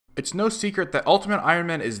It's no secret that Ultimate Iron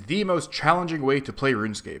Man is the most challenging way to play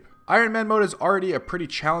RuneScape. Iron Man mode is already a pretty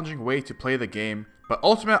challenging way to play the game, but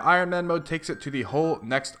Ultimate Iron Man mode takes it to the whole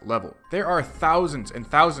next level. There are thousands and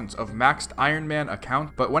thousands of maxed Iron Man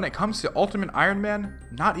accounts, but when it comes to Ultimate Iron Man,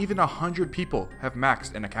 not even 100 people have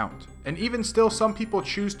maxed an account. And even still, some people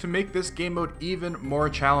choose to make this game mode even more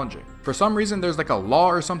challenging. For some reason, there's like a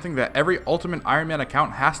law or something that every Ultimate Iron Man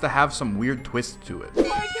account has to have some weird twist to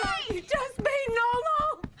it.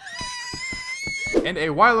 And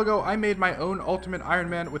a while ago, I made my own Ultimate Iron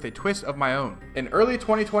Man with a twist of my own. In early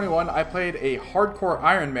 2021, I played a hardcore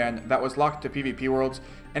Iron Man that was locked to PvP Worlds,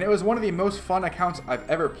 and it was one of the most fun accounts I've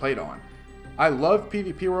ever played on. I love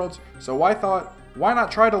PvP Worlds, so I thought, why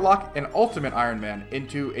not try to lock an Ultimate Iron Man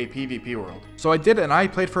into a PvP world? So I did, and I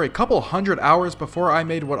played for a couple hundred hours before I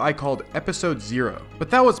made what I called Episode 0.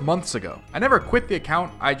 But that was months ago. I never quit the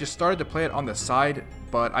account, I just started to play it on the side,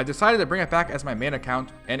 but I decided to bring it back as my main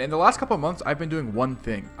account, and in the last couple months I've been doing one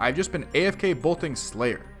thing. I've just been AFK bolting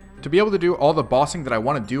Slayer. To be able to do all the bossing that I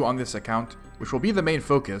want to do on this account, which will be the main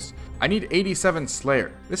focus, I need 87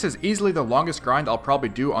 Slayer. This is easily the longest grind I'll probably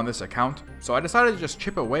do on this account, so I decided to just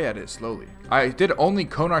chip away at it slowly. I did only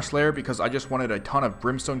Konar Slayer because I just wanted a ton of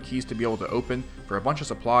Brimstone keys to be able to open for a bunch of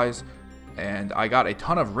supplies, and I got a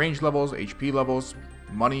ton of range levels, HP levels,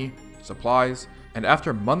 money, supplies, and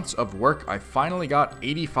after months of work, I finally got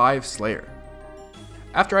 85 Slayer.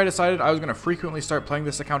 After I decided I was going to frequently start playing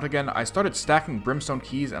this account again, I started stacking Brimstone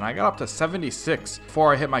keys and I got up to 76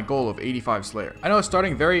 before I hit my goal of 85 Slayer. I know it's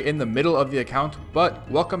starting very in the middle of the account,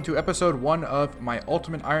 but welcome to episode 1 of my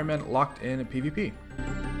Ultimate Iron Man locked in PvP.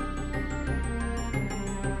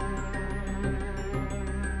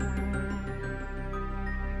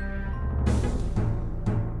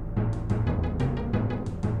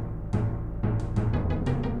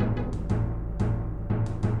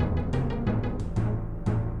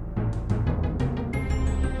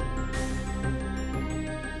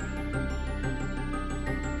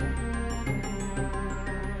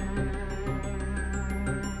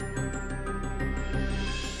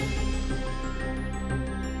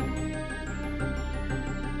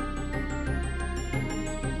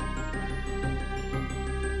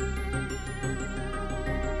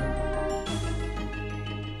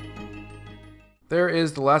 There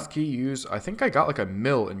is the last key used. I think I got like a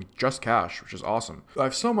mil in just cash, which is awesome. I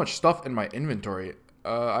have so much stuff in my inventory.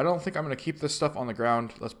 I don't think I'm going to keep this stuff on the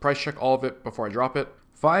ground. Let's price check all of it before I drop it.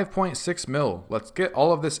 5.6 mil. Let's get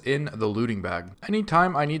all of this in the looting bag.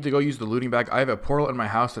 Anytime I need to go use the looting bag, I have a portal in my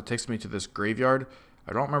house that takes me to this graveyard.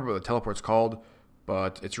 I don't remember what the teleport's called,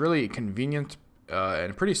 but it's really convenient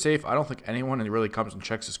and pretty safe. I don't think anyone really comes and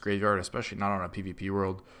checks this graveyard, especially not on a PvP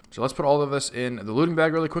world. So let's put all of this in the looting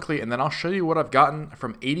bag really quickly, and then I'll show you what I've gotten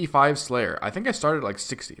from 85 Slayer. I think I started at like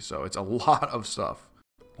 60, so it's a lot of stuff.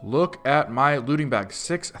 Look at my looting bag.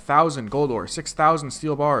 6,000 gold ore, 6,000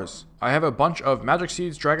 steel bars. I have a bunch of magic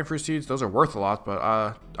seeds, dragon fruit seeds. Those are worth a lot, but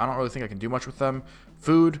I don't really think I can do much with them.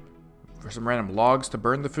 Food, for some random logs to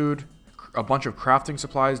burn the food. A bunch of crafting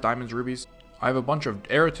supplies, diamonds, rubies. I have a bunch of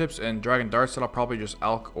arrow tips and dragon darts that I'll probably just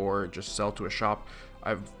alch or just sell to a shop. I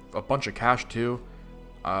have a bunch of cash too.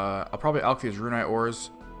 I'll probably alch these runite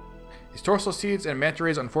ores. These torso seeds and manta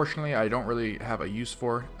rays, unfortunately, I don't really have a use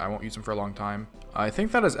for. I won't use them for a long time. I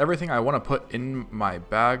think that is everything I want to put in my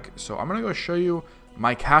bag, so I'm going to go show you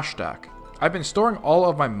my cash stack. I've been storing all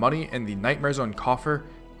of my money in the Nightmare Zone coffer.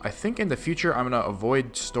 I think in the future I'm going to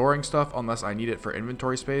avoid storing stuff unless I need it for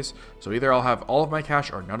inventory space. So either I'll have all of my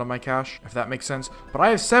cash or none of my cash, if that makes sense. But I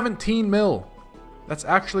have 17 mil. That's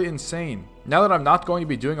actually insane. Now that I'm not going to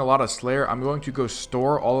be doing a lot of Slayer, I'm going to go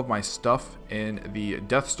store all of my stuff in the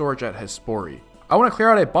death storage at Hespori. I want to clear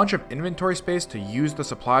out a bunch of inventory space to use the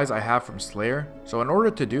supplies I have from Slayer. So in order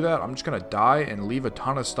to do that, I'm just going to die and leave a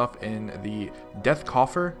ton of stuff in the death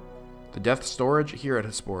coffer, the death storage here at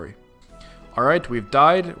Hespori. Alright, we've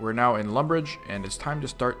died, we're now in Lumbridge, and it's time to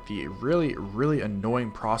start the really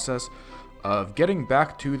annoying process of getting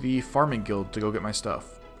back to the farming guild to go get my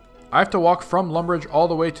stuff. I have to walk from Lumbridge all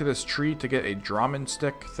the way to this tree to get a Draman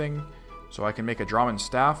stick thing, so I can make a Draman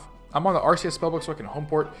staff. I'm on the RCS spellbook so I can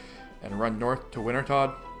homeport and run north to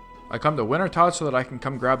Wintertodd. I come to Wintertodd so that I can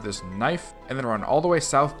come grab this knife, and then run all the way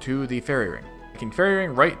south to the Fairy Ring. Fairy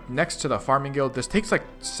Ring right next to the farming guild. This takes like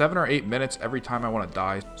 7 or 8 minutes every time I want to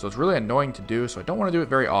die, so it's really annoying to do, so I don't want to do it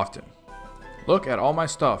very often. Look at all my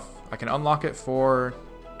stuff. I can unlock it for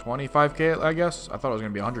 25k, I guess. I thought it was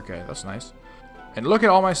going to be 100k. That's nice. And look at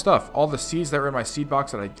all my stuff. All the seeds that were in my seed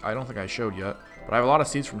box that I don't think I showed yet, but I have a lot of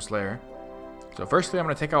seeds from Slayer. So firstly, I'm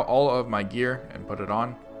going to take out all of my gear and put it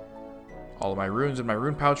on. All of my runes in my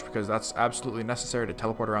rune pouch because that's absolutely necessary to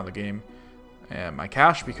teleport around the game. and my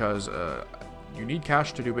cash because you need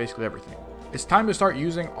cash to do basically everything. It's time to start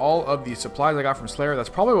using all of the supplies I got from Slayer. That's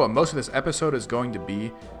probably what most of this episode is going to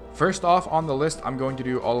be. First off on the list, I'm going to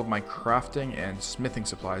do all of my crafting and smithing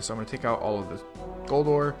supplies. So I'm going to take out all of the gold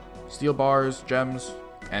ore, steel bars, gems,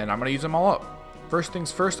 and I'm going to use them all up. First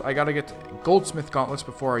things first, I got to get goldsmith gauntlets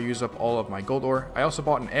before I use up all of my gold ore. I also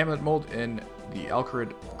bought an amulet mold in the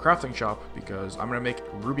Alcarid crafting shop because I'm going to make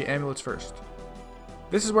ruby amulets first.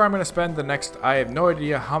 This is where I'm going to spend the next, I have no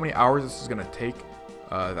idea how many hours this is going to take.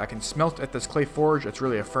 I can smelt at this clay forge, it's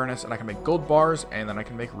really a furnace, and I can make gold bars, and then I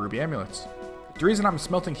can make ruby amulets. The reason I'm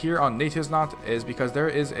smelting here on Natiznot is because there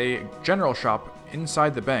is a general shop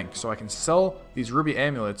inside the bank, so I can sell these ruby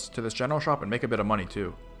amulets to this general shop and make a bit of money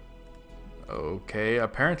too. Okay,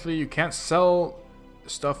 apparently you can't sell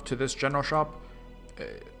stuff to this general shop.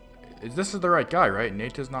 This is the right guy, right?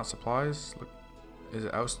 Natiznot supplies? Look, is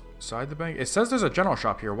it outside the bank? It says there's a general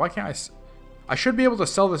shop here. Why can't I should be able to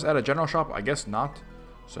sell this at a general shop. I guess not.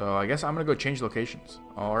 So I guess I'm going to go change locations.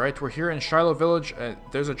 Alright, we're here in Shiloh Village.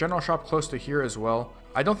 There's a general shop close to here as well.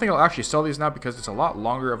 I don't think I'll actually sell these now because it's a lot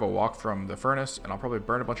longer of a walk from the furnace. And I'll probably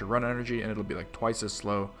burn a bunch of run energy and it'll be like twice as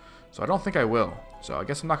slow. So I don't think I will. So I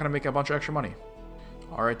guess I'm not going to make a bunch of extra money.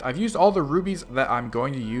 Alright, I've used all the rubies that I'm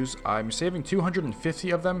going to use. I'm saving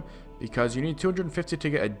 250 of them because you need 250 to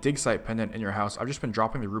get a dig site pendant in your house. I've just been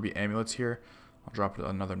dropping the ruby amulets here. I'll drop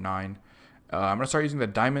another 9. I'm going to start using the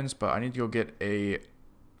diamonds, but I need to go get a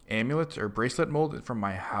amulet or bracelet mold from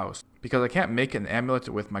my house because I can't make an amulet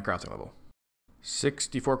with my crafting level.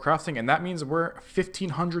 64 crafting, and that means we're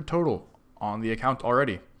 1500 total on the account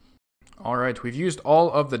already. Alright, we've used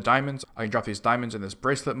all of the diamonds. I can drop these diamonds in this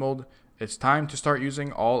bracelet mold. It's time to start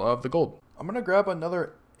using all of the gold. I'm going to grab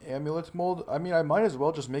another amulet mold. I mean, I might as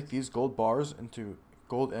well just make these gold bars into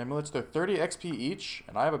gold amulets. They're 30 XP each,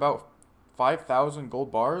 and I have about 5,000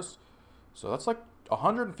 gold bars. So that's like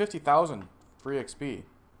 150,000 free XP.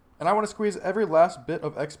 And I want to squeeze every last bit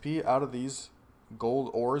of XP out of these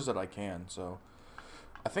gold ores that I can. So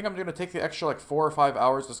I think I'm going to take the extra like 4 or 5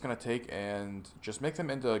 hours it's going to take and just make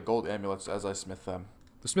them into gold amulets as I smith them.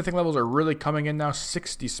 The smithing levels are really coming in now.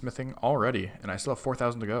 60 smithing already. And I still have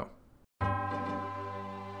 4,000 to go.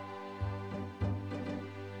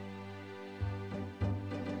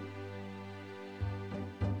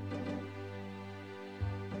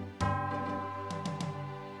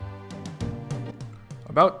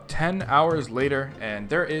 About 10 hours later, and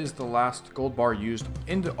there is the last gold bar used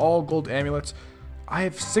into all gold amulets. I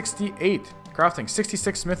have 68 crafting,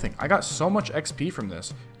 66 smithing. I got so much XP from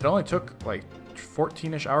this. It only took like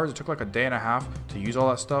 14-ish hours. It took like a day and a half to use all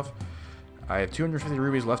that stuff. I have 250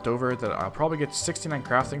 rubies left over that I'll probably get 69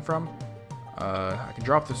 crafting from. I can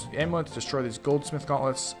drop this amulet, destroy these goldsmith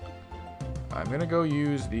gauntlets. I'm going to go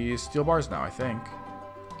use these steel bars now, I think.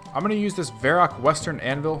 I'm going to use this Varrock Western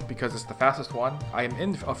Anvil because it's the fastest one. I am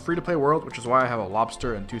in a free-to-play world, which is why I have a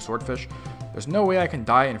lobster and 2 swordfish. There's no way I can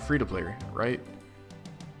die in free-to-play, right?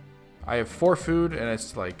 I have 4 food and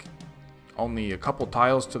it's like only a couple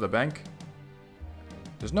tiles to the bank.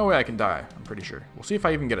 There's no way I can die, I'm pretty sure. We'll see if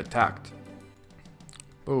I even get attacked.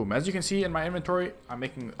 Boom. As you can see in my inventory, I'm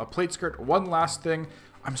making a plate skirt. One last thing.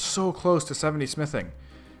 I'm so close to 70 smithing.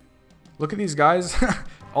 Look at these guys.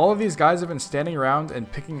 All of these guys have been standing around and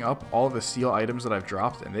picking up all the steel items that I've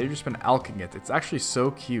dropped, and they've just been alching it. It's actually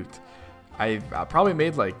so cute. I've probably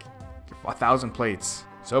made like 1,000 plates.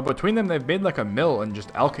 So between them, they've made like a mill and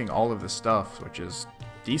just alching all of this stuff, which is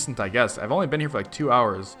decent, I guess. I've only been here for like 2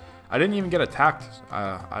 hours. I didn't even get attacked.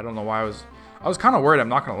 I don't know why I was kind of worried, I'm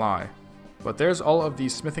not going to lie. But there's all of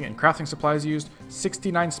these smithing and crafting supplies used.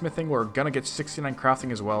 69 smithing, we're gonna get 69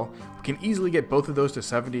 crafting as well. We can easily get both of those to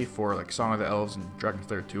 70 for like Song of the Elves and Dragon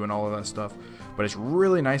Slayer 2 and all of that stuff. But it's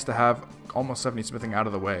really nice to have almost 70 smithing out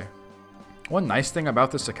of the way. One nice thing about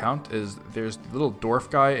this account is there's the little dwarf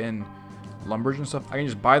guy in Lumbridge and stuff. I can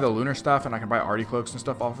just buy the lunar staff and I can buy arty cloaks and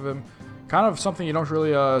stuff off of him. Kind of something you don't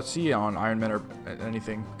really see on Iron Man or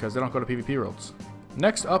anything because they don't go to PvP worlds.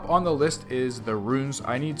 Next up on the list is the runes.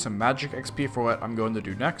 I need some magic XP for what I'm going to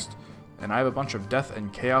do next. And I have a bunch of death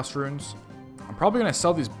and chaos runes. I'm probably going to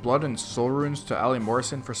sell these blood and soul runes to Ali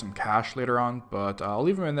Morrison for some cash later on, but I'll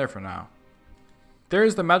leave them in there for now. There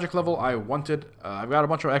is the magic level I wanted. I've got a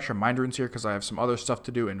bunch of extra mind runes here because I have some other stuff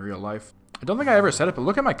to do in real life. I don't think I ever said it, but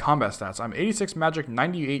look at my combat stats. I'm 86 magic,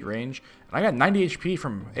 98 range, and I got 90 HP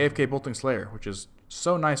from AFK Bolting Slayer, which is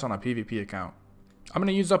so nice on a PvP account. I'm going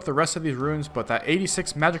to use up the rest of these runes, but that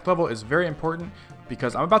 86 magic level is very important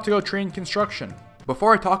because I'm about to go train construction.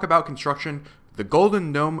 Before I talk about construction, the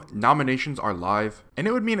Golden Gnome nominations are live, and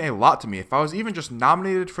it would mean a lot to me if I was even just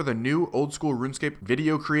nominated for the new old school RuneScape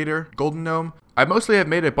video creator, Golden Gnome. I mostly have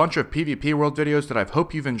made a bunch of PvP World videos that I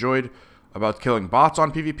hope you've enjoyed, about killing bots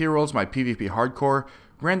on PvP Worlds, my PvP Hardcore,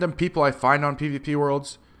 random people I find on PvP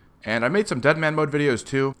Worlds, and I made some Deadman Mode videos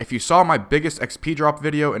too. If you saw my biggest XP drop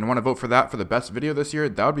video and want to vote for that for the best video this year,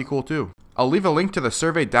 that would be cool too. I'll leave a link to the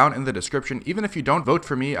survey down in the description. Even if you don't vote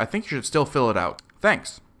for me, I think you should still fill it out.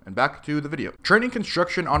 Thanks. And back to the video. Training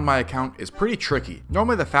construction on my account is pretty tricky.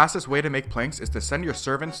 Normally the fastest way to make planks is to send your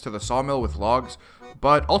servants to the sawmill with logs,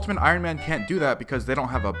 but Ultimate Iron Man can't do that because they don't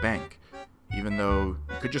have a bank. Even though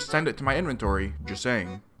you could just send it to my inventory, just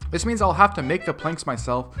saying. This means I'll have to make the planks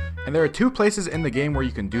myself, and there are 2 places in the game where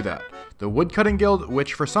you can do that. The Woodcutting Guild,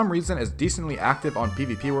 which for some reason is decently active on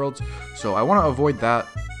PvP Worlds, so I want to avoid that.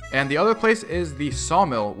 And the other place is the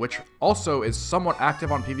Sawmill, which also is somewhat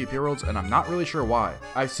active on PvP Worlds, and I'm not really sure why.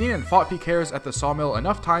 I've seen and fought PKers at the Sawmill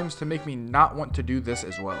enough times to make me not want to do this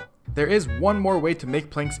as well. There is one more way to make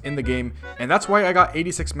planks in the game, and that's why I got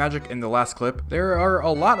 86 magic in the last clip. There are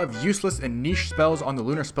a lot of useless and niche spells on the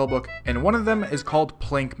Lunar Spellbook, and one of them is called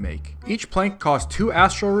Plank Make. Each plank costs 2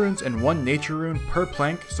 Astral Runes and 1 Nature Rune per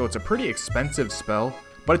plank, so it's a pretty expensive spell,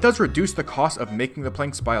 but it does reduce the cost of making the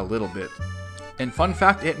planks by a little bit. And fun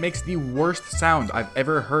fact, it makes the worst sound I've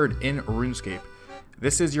ever heard in RuneScape.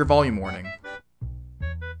 This is your volume warning.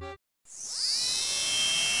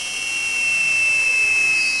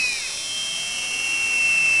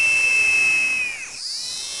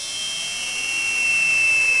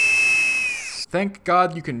 Thank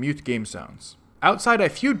God you can mute game sounds. Outside a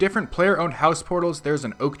few different player-owned house portals, there's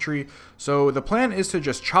an oak tree, so the plan is to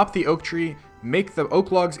just chop the oak tree, make the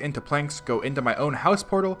oak logs into planks, go into my own house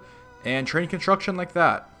portal, and train construction like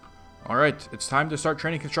that. Alright, it's time to start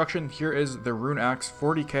training construction. Here is the rune axe,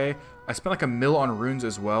 40k. I spent like a mil on runes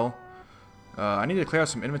as well. I need to clear out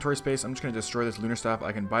some inventory space. I'm just going to destroy this lunar staff.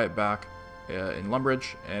 I can buy it back in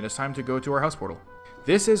Lumbridge, and it's time to go to our house portal.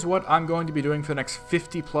 This is what I'm going to be doing for the next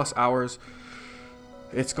 50 plus hours.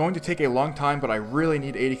 It's going to take a long time, but I really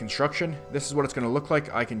need 80 construction. This is what it's going to look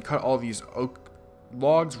like. I can cut all these oak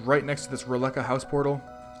logs right next to this Roleka house portal.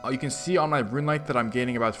 You can see on my runelight that I'm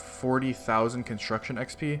gaining about 40,000 construction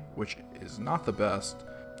XP, which is not the best.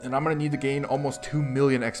 And I'm going to need to gain almost 2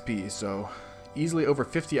 million XP, so easily over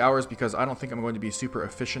 50 hours because I don't think I'm going to be super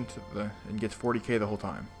efficient and get 40k the whole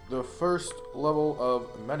time. The first level of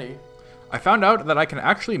many. I found out that I can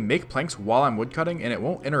actually make planks while I'm woodcutting and it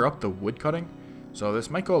won't interrupt the woodcutting, so this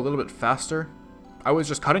might go a little bit faster. I was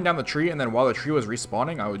just cutting down the tree and then while the tree was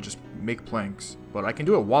respawning, I would just make planks. But I can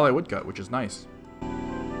do it while I woodcut, which is nice.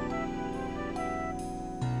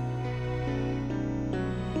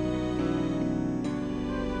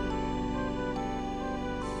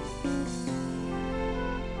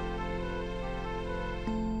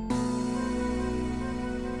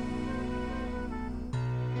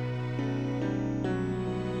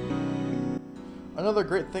 Another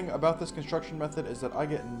great thing about this construction method is that I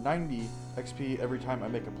get 90 XP every time I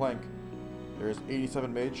make a plank. There's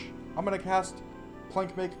 87 mage. I'm going to cast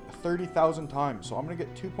Plank Make 30,000 times, so I'm going to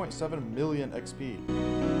get 2.7 million XP.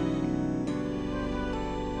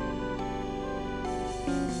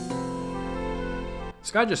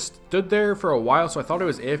 This guy just stood there for a while, so I thought it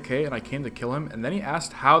was AFK and I came to kill him, and then he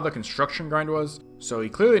asked how the construction grind was, so he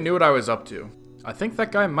clearly knew what I was up to. I think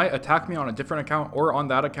that guy might attack me on a different account or on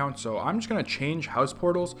that account, so I'm just going to change house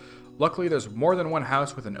portals. Luckily, there's more than one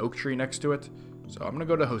house with an oak tree next to it, so I'm going to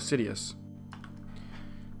go to Hosidius.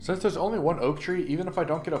 Since there's only one oak tree, even if I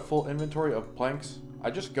don't get a full inventory of planks, I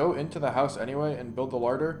just go into the house anyway and build the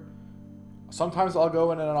larder. Sometimes I'll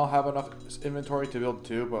go in and I'll have enough inventory to build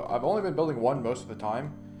 2, but I've only been building 1 most of the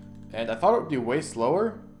time. And I thought it would be way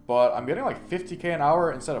slower, but I'm getting like 50k an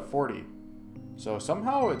hour instead of 40. So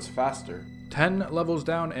somehow it's faster. 10 levels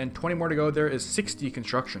down and 20 more to go. There is 60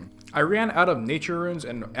 construction. I ran out of nature runes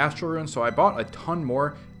and astral runes, so I bought a ton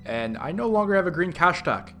more, and I no longer have a green cash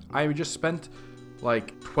stack. I just spent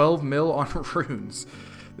like 12 mil on runes.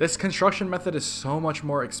 This construction method is so much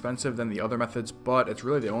more expensive than the other methods, but it's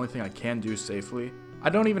really the only thing I can do safely. I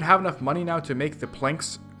don't even have enough money now to make the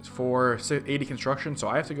planks for 80 construction, so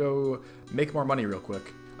I have to go make more money real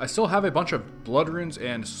quick. I still have a bunch of blood runes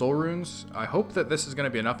and soul runes. I hope that this is going to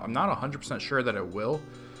be enough. I'm not 100% sure that it will.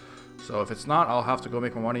 So if it's not, I'll have to go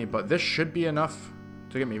make more money. But this should be enough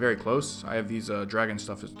to get me very close. I have these dragon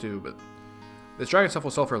stuff too, but this dragon stuff will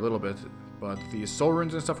sell for a little bit. But these soul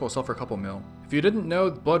runes and stuff will sell for a couple mil. If you didn't know,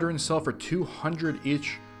 blood runes sell for 200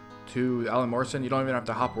 each to Alan Morrison. You don't even have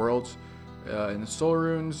to hop worlds. And the soul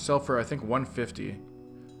runes sell for, I think, 150.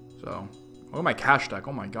 So, look at my cash stack.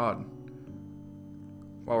 Oh my god.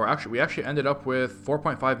 Well, we actually ended up with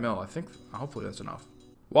 4.5 mil. I think, hopefully that's enough.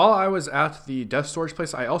 While I was at the death storage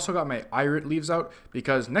place, I also got my irit leaves out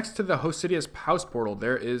because next to the Hosidius house portal,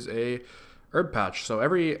 there is a herb patch. So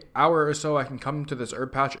every hour or so, I can come to this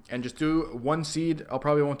herb patch and just do one seed. I'll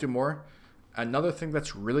probably won't do more. Another thing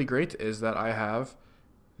that's really great is that I have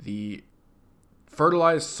the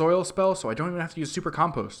fertilized soil spell, so I don't even have to use super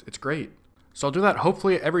compost. It's great. So I'll do that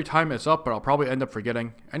hopefully every time it's up, but I'll probably end up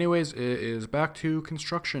forgetting. Anyways, it is back to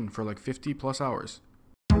construction for like 50 plus hours.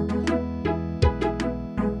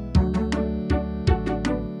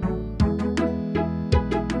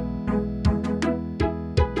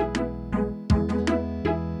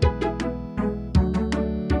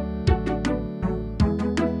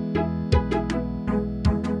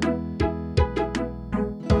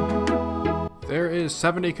 There is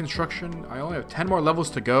 70 construction. I only have 10 more levels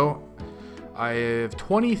to go. I have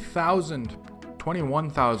 20,000,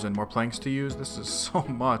 21,000 more planks to use. This is so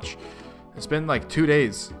much. It's been like 2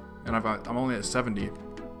 days, and I'm only at 70.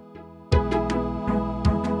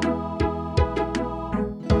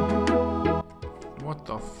 What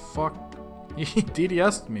the fuck? He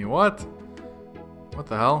DDS'd me. What? What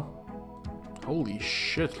the hell? Holy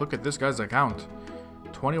shit! Look at this guy's account.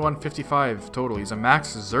 2155 total. He's a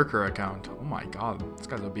max Zerker account. Oh my god, this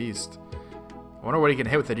guy's a beast. I wonder what he can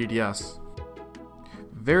hit with the DDS.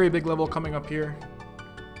 Very big level coming up here.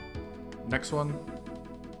 Next one.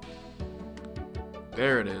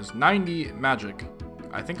 There it is. 90 magic.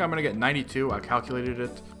 I think I'm gonna get 92. I calculated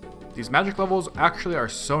it. These magic levels actually are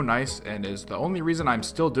so nice and is the only reason I'm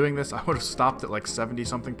still doing this. I would have stopped at like 70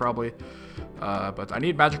 something probably. But I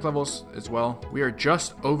need magic levels as well. We are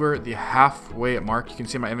just over the halfway mark. You can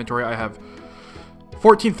see in my inventory I have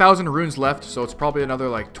 14,000 runes left, so it's probably another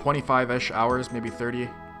like 25-ish hours, maybe 30.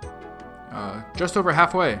 Just over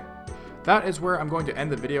halfway. That is where I'm going to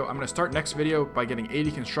end the video. I'm going to start next video by getting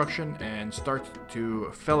 80 construction and start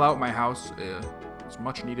to fill out my house. It's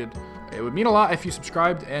much needed. It would mean a lot if you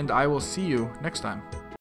subscribed, and I will see you next time.